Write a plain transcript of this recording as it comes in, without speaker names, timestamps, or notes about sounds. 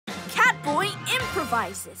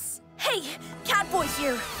improvises. Hey, Catboy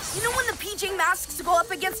here. You know when the PJ Masks go up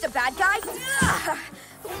against a bad guy?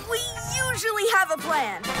 We usually have a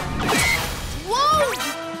plan. Whoa!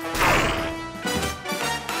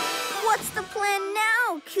 What's the plan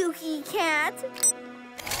now, Kooky Cat?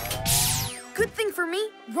 Good thing for me,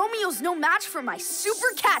 Romeo's no match for my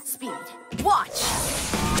super cat speed. Watch.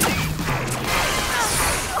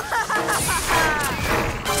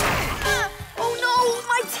 Oh no,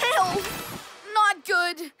 my tail! Not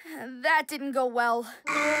good. That didn't go well.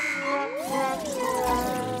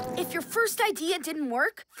 If your first idea didn't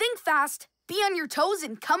work, think fast, be on your toes,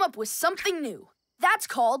 and come up with something new. That's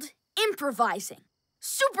called improvising.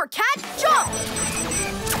 Super Cat Jump!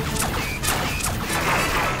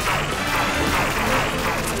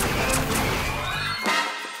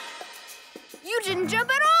 You didn't jump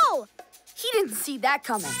at all! He didn't see that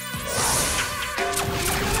coming.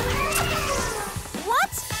 What?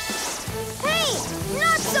 Hey,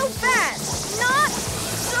 not so fast! Not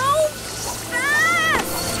so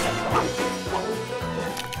fast!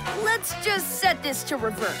 Let's just set this to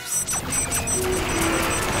reverse.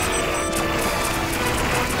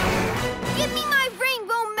 Give me my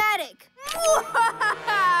Rainbow-matic! No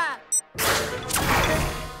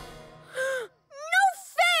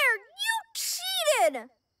fair! You cheated!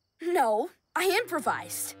 No, I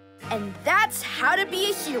improvised. And that's how to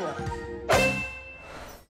be a hero.